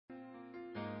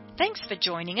Thanks for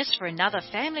joining us for another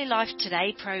Family Life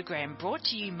Today program brought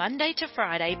to you Monday to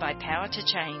Friday by Power to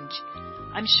Change.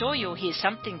 I'm sure you'll hear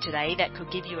something today that could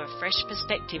give you a fresh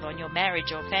perspective on your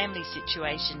marriage or family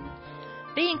situation.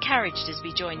 Be encouraged as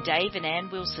we join Dave and Ann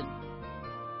Wilson.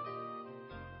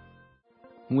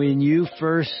 When you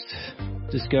first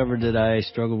discovered that I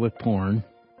struggled with porn,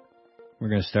 we're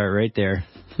going to start right there.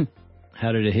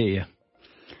 How did it hit you?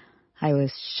 I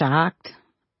was shocked,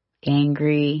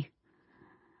 angry.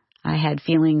 I had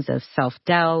feelings of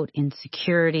self-doubt,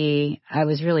 insecurity. I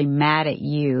was really mad at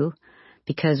you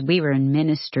because we were in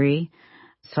ministry.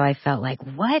 So I felt like,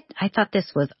 what? I thought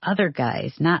this was other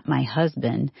guys, not my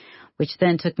husband, which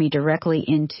then took me directly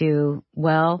into,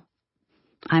 well,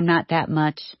 I'm not that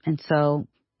much, and so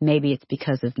maybe it's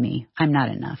because of me. I'm not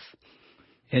enough.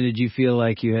 And did you feel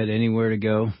like you had anywhere to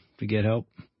go to get help?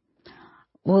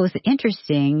 Well, it was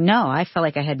interesting. No, I felt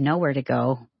like I had nowhere to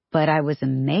go, but I was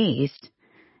amazed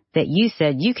that you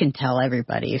said you can tell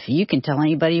everybody. If you can tell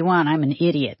anybody you want, I'm an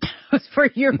idiot. Those were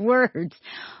your words,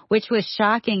 which was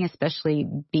shocking, especially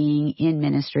being in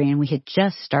ministry. And we had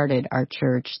just started our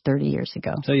church 30 years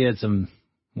ago. So you had some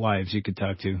wives you could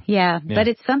talk to. Yeah, but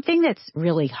it's something that's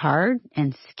really hard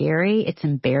and scary. It's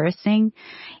embarrassing.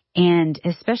 And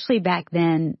especially back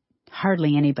then,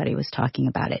 hardly anybody was talking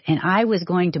about it. And I was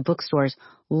going to bookstores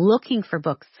looking for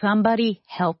books. Somebody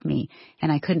help me.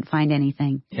 And I couldn't find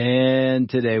anything. And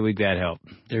today we've got help.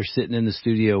 They're sitting in the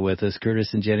studio with us.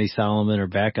 Curtis and Jenny Solomon are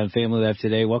back on Family Life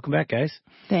Today. Welcome back, guys.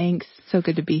 Thanks. So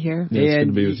good to be here. Yeah, it's good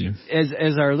to be with you.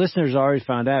 As our listeners already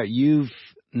found out, you've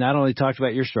not only talked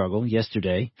about your struggle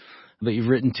yesterday, but you've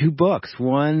written 2 books,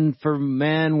 one for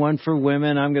men, one for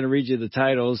women. I'm going to read you the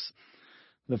titles.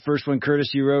 The first one,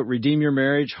 Curtis, you wrote, Redeem Your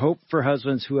Marriage, Hope for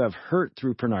Husbands Who Have Hurt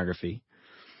Through Pornography.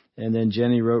 And then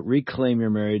Jenny wrote, Reclaim Your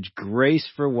Marriage, Grace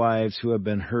for Wives Who Have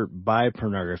Been Hurt by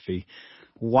Pornography.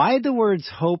 Why the words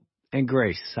hope and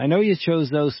grace? I know you chose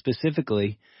those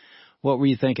specifically. What were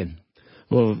you thinking?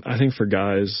 Well, I think for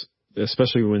guys,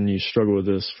 especially when you struggle with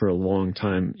this for a long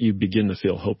time, you begin to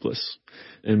feel hopeless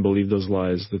and believe those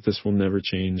lies that this will never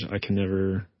change. I can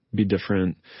never be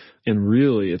different. And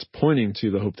really, it's pointing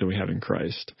to the hope that we have in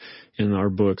Christ. In our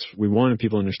books, we wanted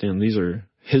people to understand these are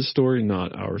His story,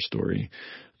 not our story.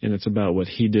 And it's about what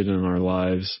He did in our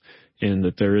lives and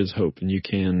that there is hope. And you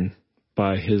can,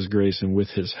 by His grace and with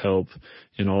His help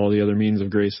and all the other means of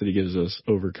grace that He gives us,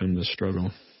 overcome this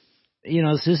struggle. You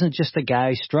know, this isn't just a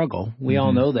guy struggle. We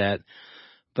all know that.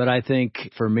 But I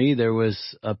think for me, there was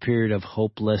a period of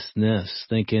hopelessness,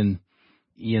 thinking,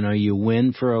 you know, you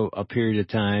win for a period of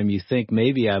time. You think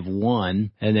maybe I've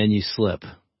won, and then you slip.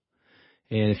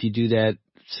 And if you do that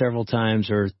several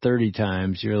times or 30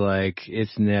 times, you're like,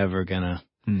 it's never gonna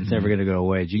go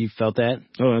away. You felt that?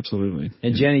 Oh, absolutely.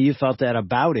 And Jenny, you felt that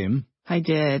about him. I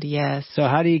did, yes. So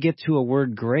how do you get to a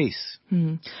word grace?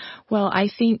 Well, I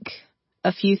think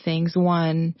a few things.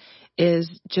 One is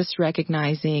just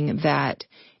recognizing that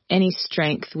any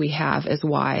strength we have as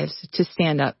wives to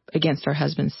stand up against our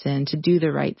husband's sin, to do the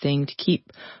right thing, to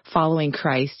keep following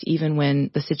Christ, even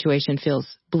when the situation feels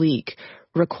bleak,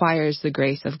 requires the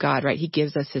grace of God, right? He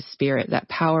gives us His Spirit. That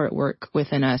power at work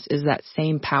within us is that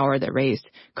same power that raised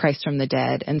Christ from the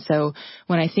dead. And so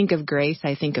when I think of grace,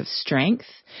 I think of strength.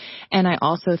 And I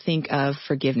also think of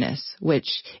forgiveness,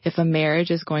 which if a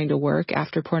marriage is going to work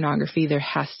after pornography, there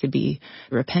has to be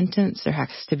repentance, there has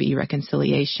to be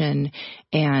reconciliation,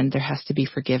 and there has to be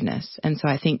forgiveness. And so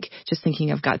I think just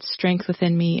thinking of God's strength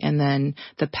within me and then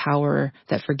the power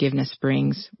that forgiveness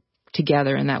brings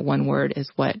together in that one word is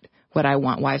what I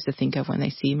want wives to think of when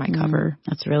they see my cover.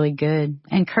 That's really good.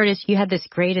 And Curtis, you had this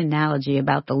great analogy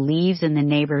about the leaves in the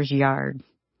neighbor's yard.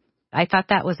 I thought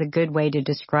that was a good way to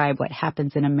describe what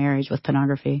happens in a marriage with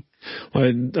pornography.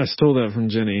 Well, I stole that from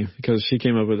Jenny because she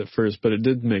came up with it first, but it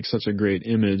did make such a great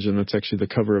image, and that's actually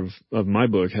the cover of my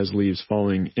book, has leaves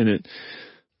falling. And it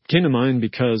came to mind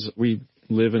because we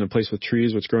live in a place with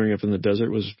trees, which growing up in the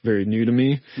desert was very new to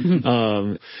me.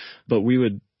 But we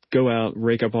would go out,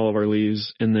 rake up all of our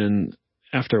leaves, and then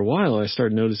after a while, I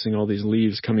started noticing all these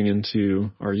leaves coming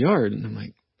into our yard, and I'm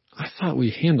like, I thought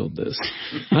we handled this.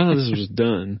 I thought this was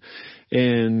done.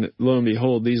 And lo and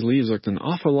behold, these leaves looked an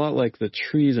awful lot like the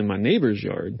trees in my neighbor's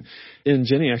yard. And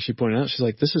Jenny actually pointed out, she's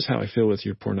like, this is how I feel with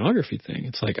your pornography thing.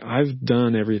 It's like, I've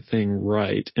done everything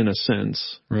right in a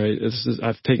sense, right?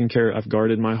 I've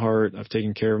guarded my heart. I've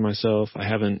taken care of myself. I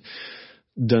haven't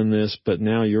done this, but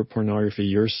now your pornography,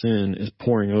 your sin is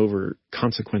pouring over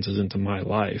consequences into my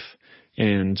life.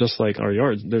 And just like our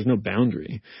yards, there's no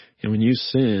boundary. And when you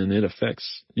sin, it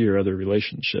affects your other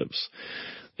relationships.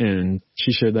 And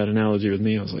she shared that analogy with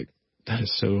me. I was like, that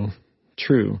is so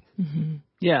true.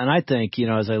 Yeah, and I think,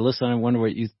 as I listen, I wonder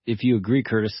if you agree,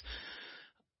 Curtis.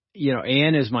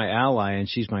 Ann is my ally and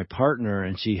she's my partner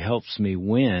and she helps me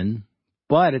win.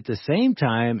 But at the same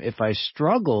time, if I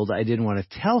struggled, I didn't want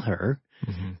to tell her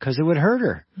because it would hurt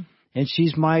her. And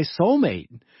she's my soulmate.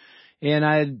 And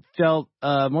I felt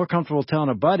more comfortable telling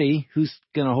a buddy who's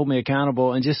going to hold me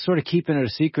accountable and just sort of keeping it a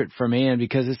secret from Ann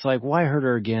because it's like, why hurt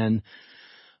her again?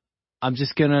 I'm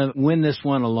just going to win this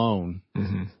one alone.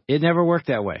 Mm-hmm. It never worked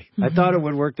that way. Mm-hmm. I thought it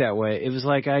would work that way. It was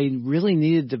like I really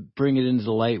needed to bring it into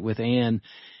the light with Ann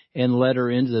and let her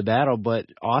into the battle, but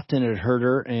often it hurt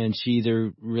her and she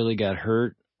either really got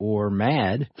hurt or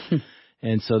mad.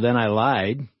 And so then I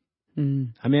lied.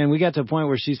 Mm. I mean, we got to a point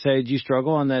where she said, "Did you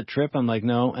struggle on that trip?" I'm like,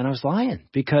 "No." And I was lying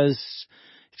because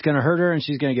it's going to hurt her and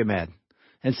she's going to get mad.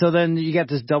 And so then you got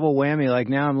this double whammy, like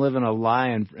now I'm living a lie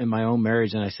in my own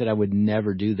marriage. And I said I would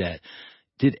never do that.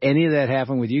 Did any of that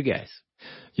happen with you guys?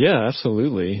 Yeah,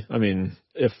 absolutely. I mean,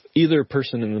 if either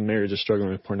person in the marriage is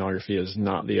struggling with pornography, is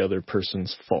not the other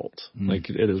person's fault. Mm. Like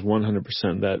it is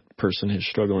 100% that person who's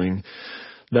struggling.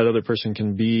 That other person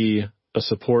can be a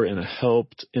support and a help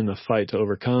in the fight to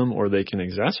overcome, or they can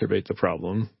exacerbate the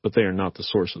problem, but they are not the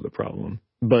source of the problem.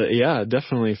 But yeah, I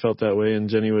definitely felt that way. And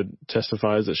Jenny would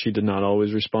testify that she did not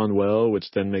always respond well,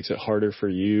 which then makes it harder for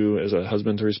you as a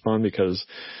husband to respond because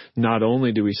not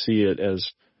only do we see it as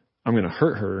I'm going to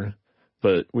hurt her,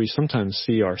 but we sometimes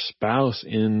see our spouse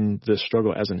in this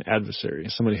struggle as an adversary,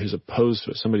 somebody who's opposed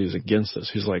to us, somebody who's against us,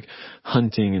 who's like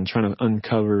hunting and trying to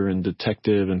uncover and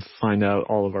detective and find out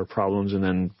all of our problems and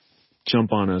then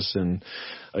jump on us and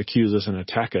accuse us and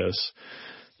attack us.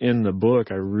 In the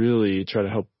book, I really try to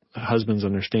help husbands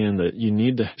understand that you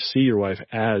need to see your wife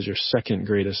as your second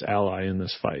greatest ally in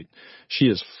this fight. She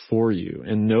is for you,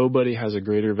 and nobody has a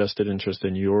greater vested interest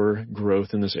in your growth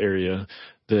in this area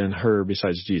than her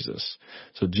besides Jesus.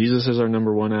 So Jesus is our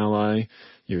number one ally.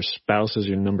 Your spouse is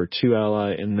your number two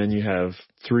ally. And then you have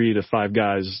 3 to 5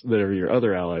 guys that are your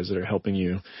other allies that are helping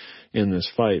you in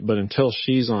this fight. But until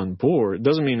she's on board,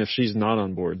 doesn't mean if she's not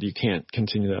on board, you can't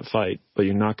continue that fight, but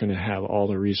you're not going to have all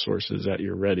the resources at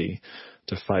your ready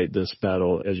to fight this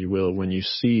battle as you will when you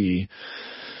see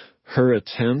her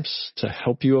attempts to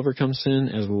help you overcome sin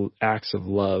as acts of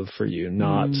love for you,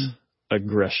 not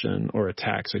aggression or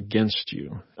attacks against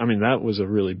you. I mean, that was a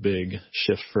really big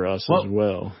shift for us as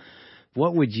well.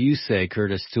 What would you say,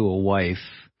 Curtis, to a wife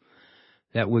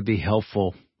that would be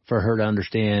helpful for her to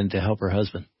understand to help her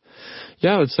husband?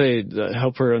 Yeah, I would say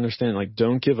help her understand, like,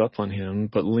 don't give up on him,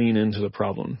 but lean into the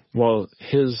problem. While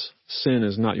his sin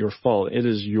is not your fault, it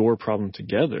is your problem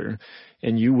together,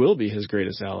 and you will be his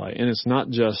greatest ally. And it's not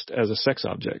just as a sex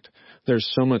object. There's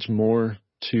so much more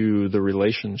to the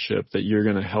relationship that you're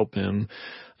going to help him.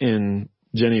 And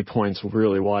Jenny points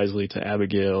really wisely to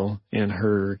Abigail and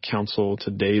her counsel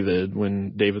to David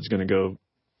when David's going to go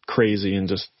crazy and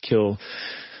just kill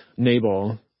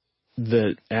Nabal.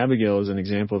 That Abigail is an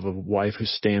example of a wife who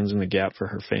stands in the gap for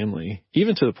her family,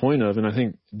 even to the point of, and I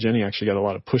think Jenny actually got a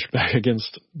lot of pushback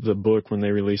against the book when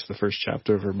they released the first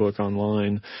chapter of her book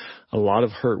online. A lot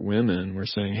of hurt women were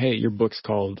saying, "Hey, your book's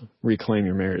called Reclaim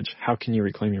Your Marriage. How can you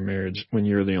reclaim your marriage when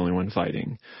you're the only one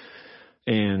fighting?"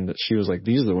 And she was like,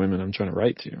 "These are the women I'm trying to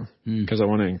write to because I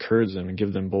want to encourage them and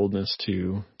give them boldness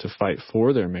to fight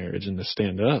for their marriage and to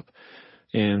stand up."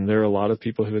 And there are a lot of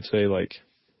people who would say, like,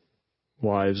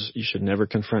 wives, you should never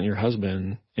confront your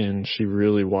husband. And she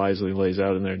really wisely lays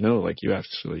out in there, no, like, you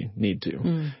actually need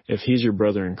to. If he's your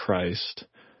brother in Christ,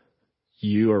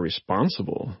 you are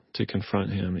responsible to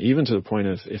confront him, even to the point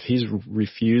of if he's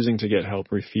refusing to get help,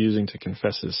 refusing to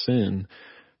confess his sin,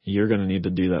 you're going to need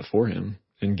to do that for him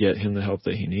and get him the help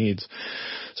that he needs.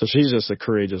 So she's just a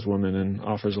courageous woman and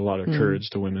offers a lot of courage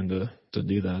to women to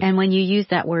do that. And when you use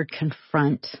that word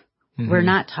confront, we're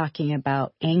not talking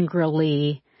about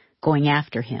angrily going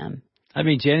after him. I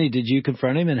mean, Jenny, did you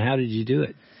confront him, and how did you do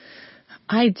it?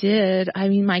 I did. I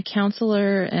mean, my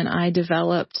counselor and I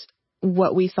developed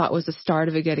what we thought was the start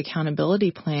of a good accountability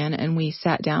plan, and we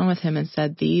sat down with him and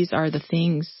said, these are the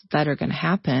things that are going to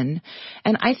happen.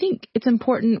 And I think it's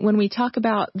important when we talk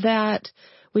about that,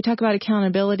 we talk about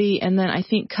accountability, and then I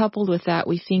think coupled with that,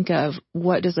 we think of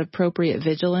what does appropriate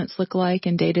vigilance look like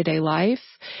in day-to-day life.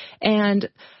 And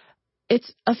it's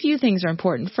a few things are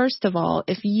important. First of all,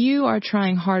 if you are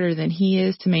trying harder than he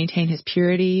is to maintain his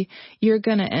purity, you're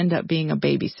going to end up being a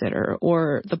babysitter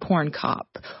or the porn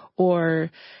cop or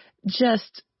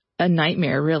just a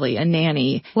nightmare, really, a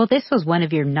nanny. Well, this was one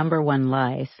of your number one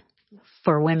lies.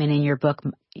 for women in your book,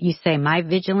 you say, my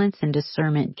vigilance and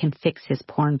discernment can fix his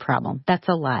porn problem. That's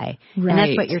a lie. Right. And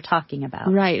that's what you're talking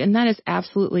about. Right. And that is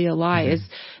absolutely a lie. Is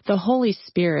the Holy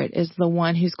Spirit is the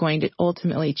one who's going to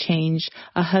ultimately change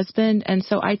a husband. And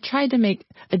so I tried to make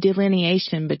a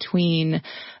delineation between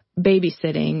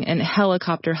babysitting and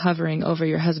helicopter hovering over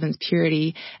your husband's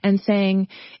purity and saying,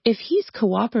 if he's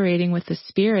cooperating with the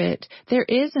Spirit, there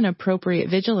is an appropriate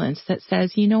vigilance that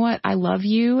says, you know what, I love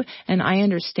you and I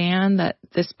understand that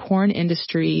this porn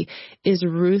industry is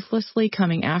ruthlessly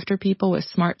coming after people with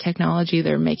smart technology.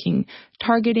 They're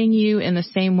targeting you in the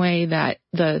same way that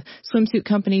the swimsuit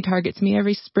company targets me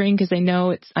every spring because they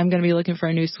know I'm going to be looking for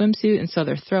a new swimsuit, and so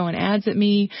they're throwing ads at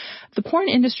me. The porn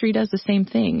industry does the same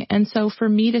thing. And so for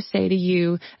me to say to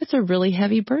you, it's a really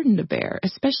heavy burden to bear,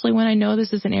 especially when I know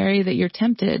this is an area that you're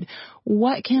tempted.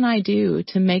 What can I do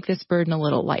to make this burden a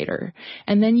little lighter?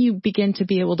 And then you begin to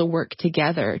be able to work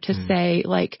together to say,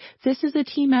 like, this is a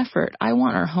team effort. I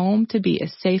want our home to be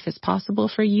as safe as possible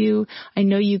for you. I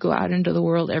know you go out into the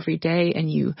world every day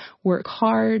and you work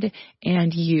hard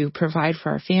and you provide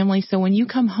for our family. So when you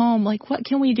come home, like, what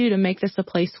can we do to make this a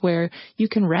place where you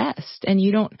can rest and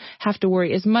you don't have to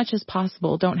worry as much as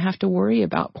possible, don't have to worry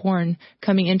about porn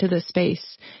coming into the space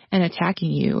and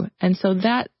attacking you. And so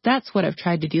that's what I've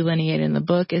tried to delineate in the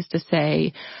book, is to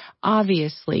say,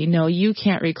 obviously, no, you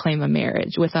can't reclaim a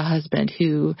marriage with a husband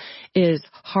who is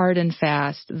hard and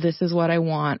fast. This is what I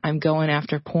want. I'm going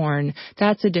after porn.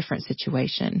 That's a different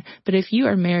situation. But if you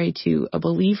are married to a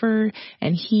believer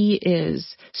and he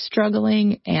is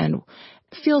struggling and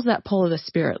feels that pull of the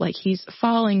Spirit, like he's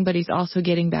falling, but he's also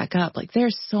getting back up, like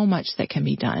there's so much that can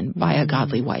be done by a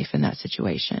godly wife in that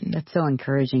situation. That's so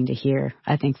encouraging to hear.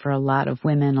 I think for a lot of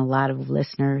women, a lot of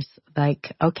listeners,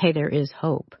 like, okay, there is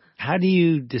hope. How do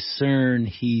you discern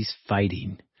he's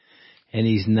fighting and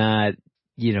he's not,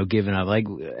 giving up? Like,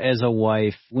 as a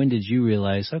wife, when did you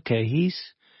realize, okay,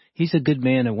 he's a good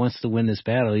man that wants to win this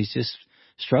battle. He's just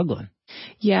struggling.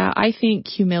 Yeah, I think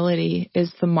humility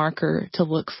is the marker to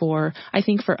look for. I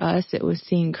think for us, it was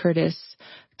seeing Curtis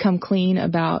come clean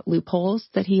about loopholes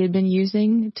that he had been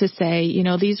using to say,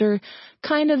 these are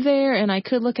kind of there and I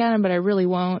could look at them, but I really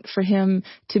won't. For him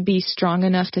to be strong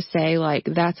enough to say, like,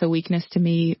 that's a weakness to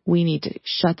me. We need to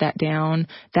shut that down.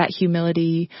 That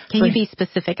humility. Can you be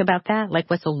specific about that? Like,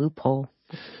 what's a loophole?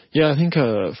 Yeah, I think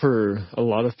for a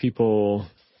lot of people,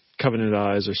 Covenant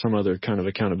Eyes or some other kind of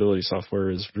accountability software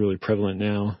is really prevalent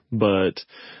now,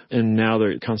 and now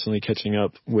they're constantly catching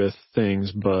up with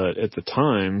things. But at the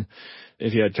time,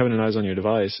 if you had Covenant Eyes on your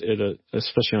device,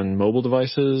 especially on mobile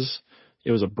devices,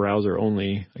 it was a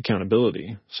browser-only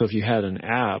accountability. So if you had an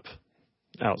app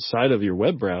outside of your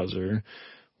web browser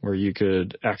where you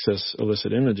could access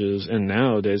illicit images, and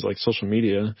nowadays, like, social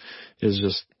media is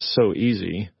just so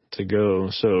easy to go.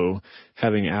 So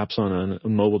having apps on a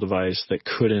mobile device that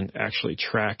couldn't actually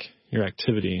track your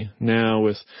activity. Now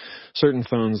with certain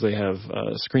phones, they have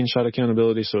screenshot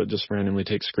accountability, so it just randomly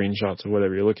takes screenshots of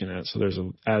whatever you're looking at. So there's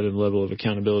an added level of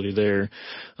accountability there,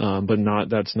 but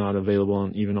that's not available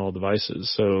on even all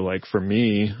devices. So like for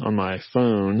me on my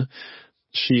phone,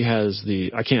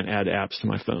 I can't add apps to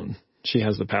my phone. She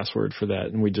has the password for that,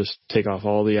 and we just take off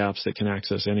all the apps that can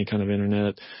access any kind of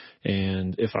internet.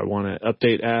 And if I want to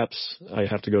update apps, I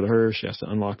have to go to her. She has to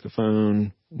unlock the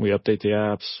phone. We update the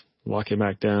apps, lock it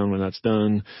back down when that's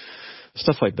done,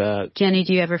 stuff like that. Jenny,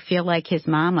 do you ever feel like his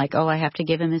mom, like, oh, I have to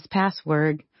give him his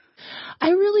password?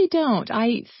 I really don't.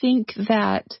 I think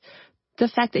that the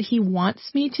fact that he wants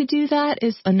me to do that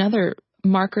is another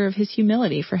marker of his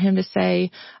humility, for him to say,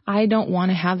 I don't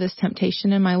want to have this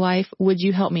temptation in my life. Would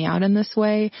you help me out in this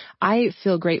way? I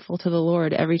feel grateful to the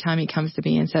Lord every time he comes to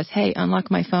me and says, hey, unlock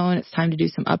my phone. It's time to do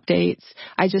some updates.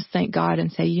 I just thank God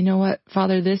and say, you know what,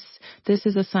 Father, this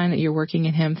is a sign that you're working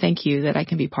in him. Thank you that I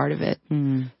can be part of it.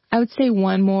 I would say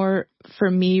one more, for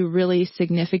me, really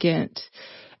significant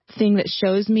thing that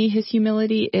shows me his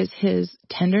humility is his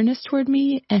tenderness toward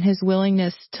me and his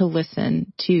willingness to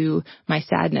listen to my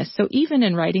sadness. So even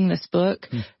in writing this book,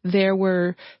 there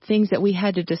were things that we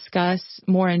had to discuss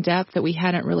more in depth that we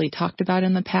hadn't really talked about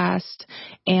in the past.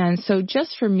 And so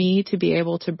just for me to be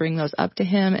able to bring those up to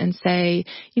him and say,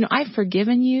 I've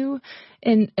forgiven you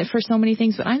and for so many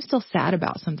things, but I'm still sad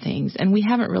about some things and we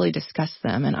haven't really discussed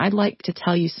them. And I'd like to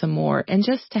tell you some more, and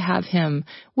just to have him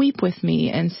weep with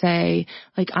me and say,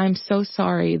 like, I'm so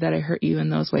sorry that I hurt you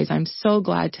in those ways. I'm so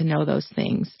glad to know those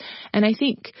things. And I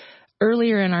think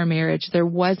earlier in our marriage, there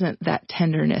wasn't that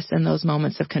tenderness in those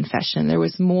moments of confession. There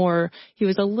was more, he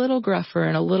was a little gruffer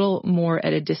and a little more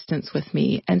at a distance with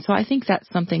me. And so I think that's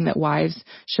something that wives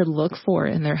should look for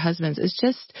in their husbands, is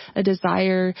just a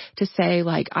desire to say,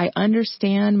 like, I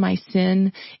understand my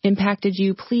sin impacted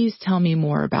you. Please tell me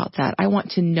more about that. I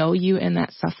want to know you in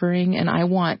that suffering, and I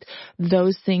want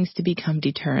those things to become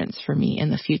deterrents for me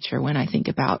in the future when I think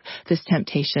about this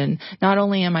temptation. Not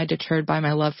only am I deterred by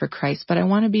my love for Christ, but I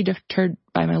want to be deterred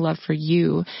by my love for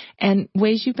you and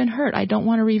ways you've been hurt. I don't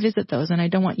want to revisit those, and I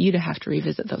don't want you to have to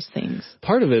revisit those things.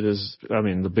 Part of it is,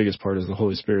 the biggest part is the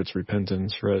Holy Spirit's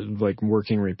repentance, right? Like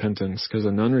working repentance, because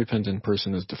an unrepentant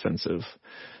person is defensive.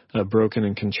 A broken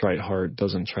and contrite heart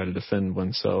doesn't try to defend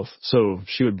oneself. So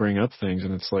she would bring up things,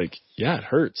 and it's like, yeah, it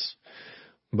hurts.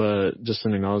 But just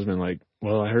an acknowledgement like,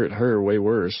 well, I hurt her way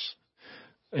worse,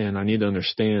 and I need to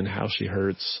understand how she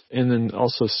hurts. And then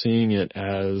also seeing it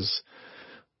as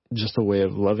just a way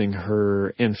of loving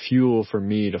her and fuel for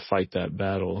me to fight that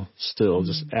battle still,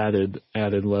 just added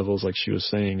levels, like she was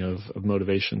saying, of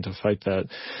motivation to fight that.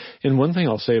 And one thing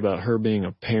I'll say about her being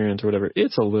a parent or whatever,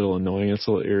 it's a little annoying. It's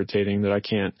a little irritating that I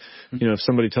can't, if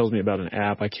somebody tells me about an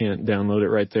app, I can't download it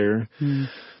right there.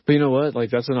 But you know what? Like,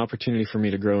 that's an opportunity for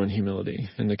me to grow in humility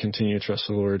and to continue to trust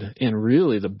the Lord. And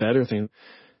really the better thing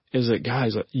is that,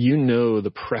 guys,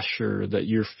 the pressure that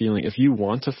you're feeling. If you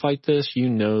want to fight this,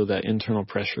 that internal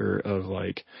pressure of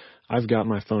like, I've got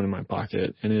my phone in my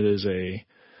pocket and it is a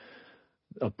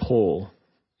pull,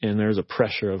 and there's a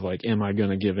pressure of like, am I going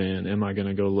to give in? Am I going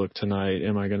to go look tonight?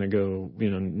 Am I going to go,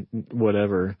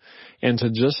 whatever? And to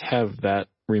just have that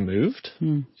removed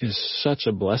is such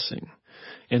a blessing.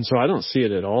 And so I don't see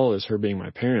it at all as her being my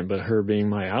parent, but her being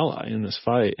my ally in this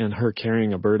fight, and her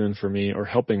carrying a burden for me or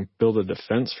helping build a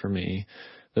defense for me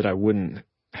that I wouldn't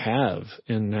have.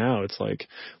 And now it's like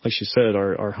she said,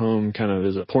 our home kind of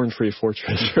is a porn-free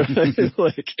fortress, right?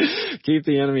 Like, keep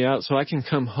the enemy out so I can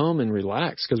come home and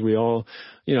relax. Because we all,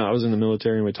 I was in the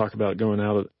military, and we talk about going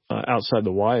out outside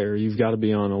the wire. You've got to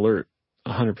be on alert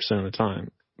 100% of the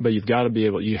time, but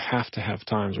you have to have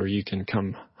times where you can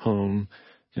come home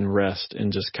and rest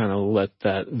and just kind of let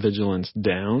that vigilance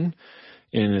down.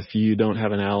 And if you don't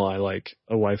have an ally like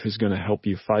a wife who's going to help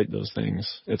you fight those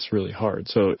things, it's really hard.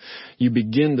 So you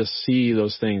begin to see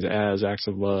those things as acts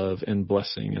of love and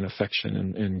blessing and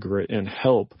affection and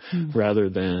help rather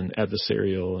than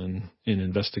adversarial and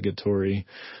investigatory.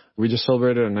 We just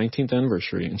celebrated our 19th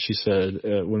anniversary, and she said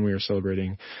when we were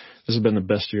celebrating, this has been the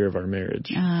best year of our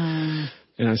marriage. And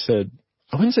I said,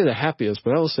 I wouldn't say the happiest,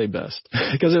 but I will say best,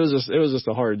 because it was just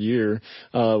a hard year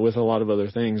with a lot of other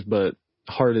things, but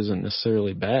hard isn't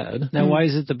necessarily bad. Now, why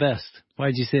is it the best? Why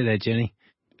did you say that, Jenny?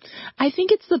 I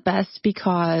think it's the best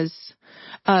because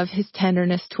of his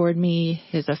tenderness toward me,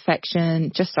 his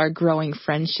affection, just our growing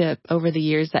friendship over the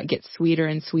years that gets sweeter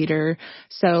and sweeter.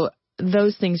 So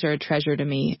those things are a treasure to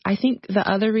me. I think the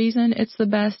other reason it's the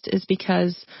best is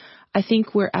because I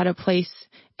think we're at a place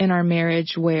in our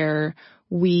marriage where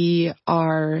we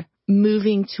are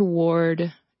moving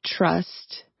toward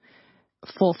trust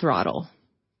full throttle.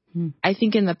 I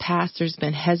think in the past there's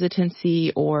been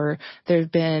hesitancy, or there's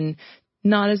been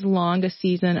not as long a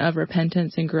season of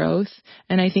repentance and growth.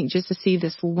 And I think just to see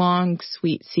this long,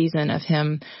 sweet season of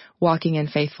him walking in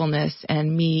faithfulness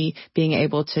and me being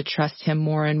able to trust him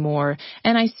more and more.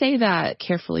 And I say that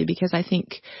carefully because I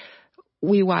think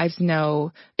we wives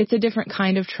know it's a different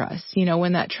kind of trust.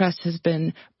 When that trust has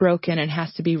been broken and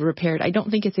has to be repaired, I don't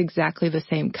think it's exactly the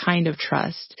same kind of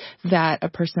trust that a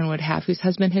person would have whose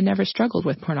husband had never struggled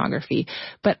with pornography.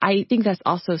 But I think that's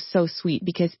also so sweet,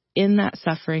 because in that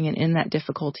suffering and in that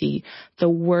difficulty, the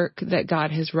work that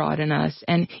God has wrought in us,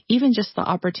 and even just the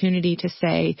opportunity to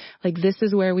say, like, this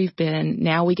is where we've been.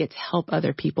 Now we get to help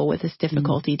other people with this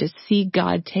difficulty, to see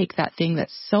God take that thing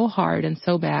that's so hard and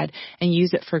so bad and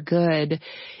use it for good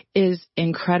is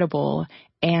incredible.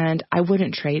 And I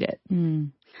wouldn't trade it.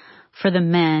 For the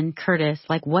men, Curtis,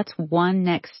 what's one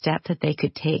next step that they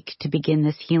could take to begin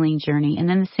this healing journey? And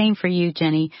then the same for you,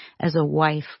 Jenny, as a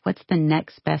wife. What's the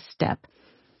next best step?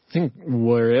 I think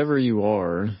wherever you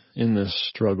are in this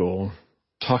struggle,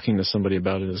 talking to somebody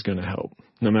about it is going to help,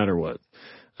 no matter what.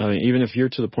 Even if you're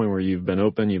to the point where you've been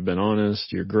open, you've been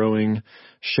honest, you're growing,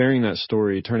 sharing that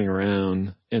story, turning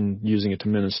around and using it to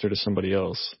minister to somebody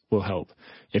else will help.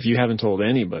 If you haven't told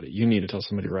anybody, you need to tell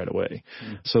somebody right away.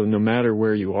 So no matter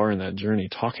where you are in that journey,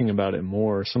 talking about it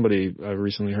more. Somebody I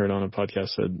recently heard on a podcast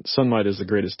said sunlight is the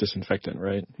greatest disinfectant,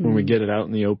 right? When we get it out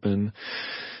in the open.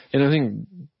 And I think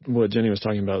what Jenny was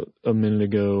talking about a minute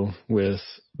ago with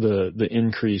the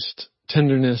increased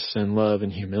tenderness and love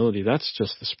and humility, that's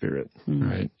just the Spirit,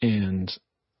 right? And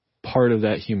part of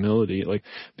that humility, like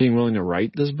being willing to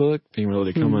write this book, being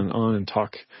willing to come on and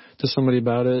talk to somebody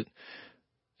about it.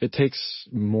 It takes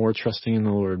more trusting in the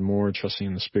Lord, more trusting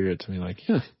in the Spirit to be like,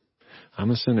 yeah,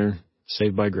 I'm a sinner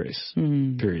saved by grace,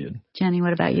 period. Jenny,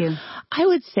 what about you? I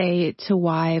would say to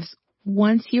wives,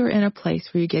 once you're in a place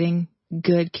where you're getting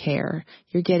good care,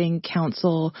 you're getting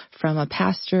counsel from a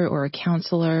pastor or a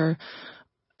counselor,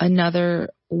 another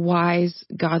wise,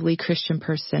 godly Christian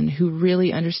person who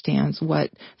really understands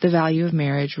what the value of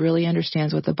marriage, really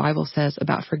understands what the Bible says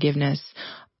about forgiveness,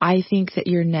 I think that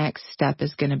your next step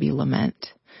is going to be lament.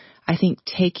 I think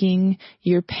taking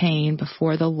your pain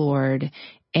before the Lord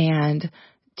and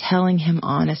telling him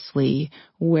honestly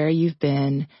where you've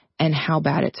been and how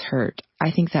bad it's hurt,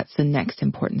 I think that's the next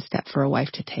important step for a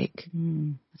wife to take.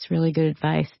 That's really good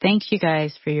advice. Thanks, you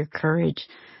guys, for your courage,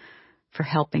 for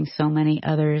helping so many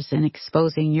others and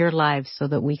exposing your lives so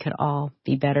that we could all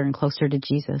be better and closer to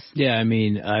Jesus. Yeah, I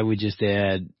mean, I would just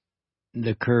add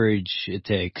the courage it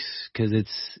takes, because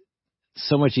it's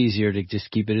so much easier to just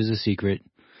keep it as a secret.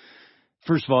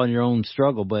 First of all, in your own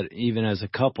struggle, but even as a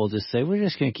couple, just say, we're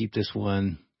just going to keep this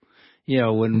one. You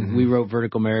know, when we wrote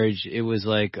Vertical Marriage, it was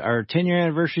like our 10-year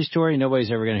anniversary story.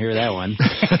 Nobody's ever going to hear that one.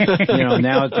 You know,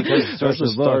 now it's because it starts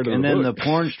with the book. And then the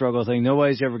porn struggle thing,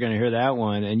 nobody's ever going to hear that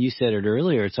one. And you said it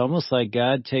earlier. It's almost like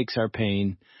God takes our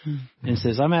pain and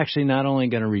says, I'm actually not only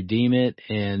going to redeem it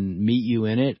and meet you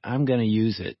in it, I'm going to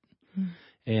use it.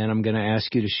 And I'm going to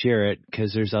ask you to share it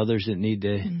because there's others that need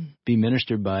to be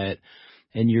ministered by it.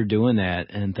 And you're doing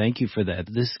that, and thank you for that.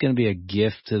 This is going to be a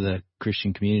gift to the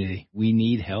Christian community. We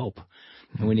need help,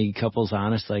 and we need couples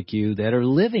honest like you that are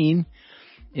living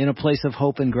in a place of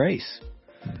hope and grace.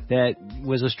 That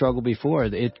was a struggle before.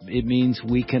 It means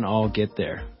we can all get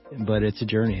there, but it's a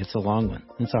journey. It's a long one.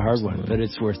 It's a hard one, but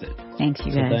it's worth it. Thanks,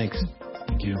 you guys. So thanks.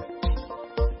 Thank you.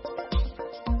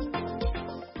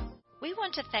 We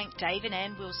want to thank Dave and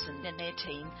Ann Wilson and their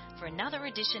team for another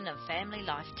edition of Family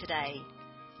Life Today.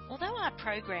 Although our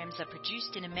programs are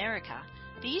produced in America,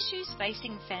 the issues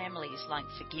facing families like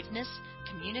forgiveness,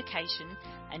 communication,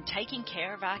 and taking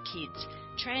care of our kids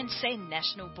transcend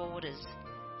national borders.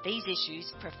 These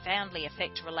issues profoundly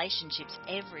affect relationships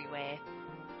everywhere.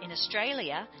 In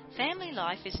Australia, Family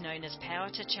Life is known as Power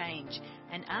to Change,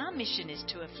 and our mission is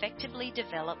to effectively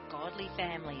develop godly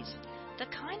families, the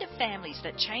kind of families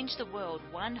that change the world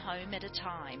one home at a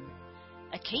time.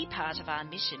 A key part of our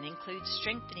mission includes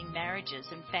strengthening marriages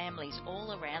and families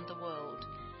all around the world.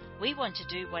 We want to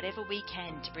do whatever we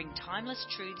can to bring timeless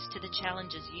truths to the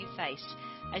challenges you face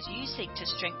as you seek to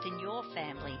strengthen your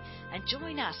family and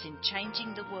join us in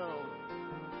changing the world.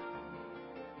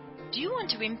 Do you want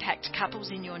to impact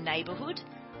couples in your neighbourhood?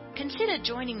 Consider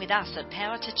joining with us at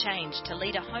Power to Change to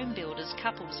lead a Home Builders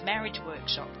Couples Marriage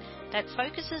Workshop that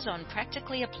focuses on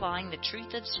practically applying the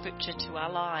truth of Scripture to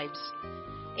our lives.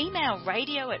 Email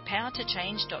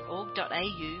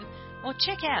radio@powertochange.org.au or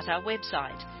check out our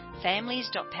website,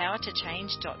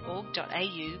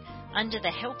 families.powertochange.org.au, under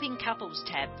the Helping Couples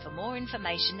tab for more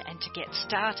information and to get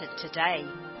started today.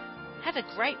 Have a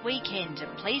great weekend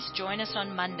and please join us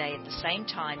on Monday at the same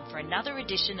time for another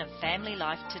edition of Family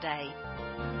Life Today.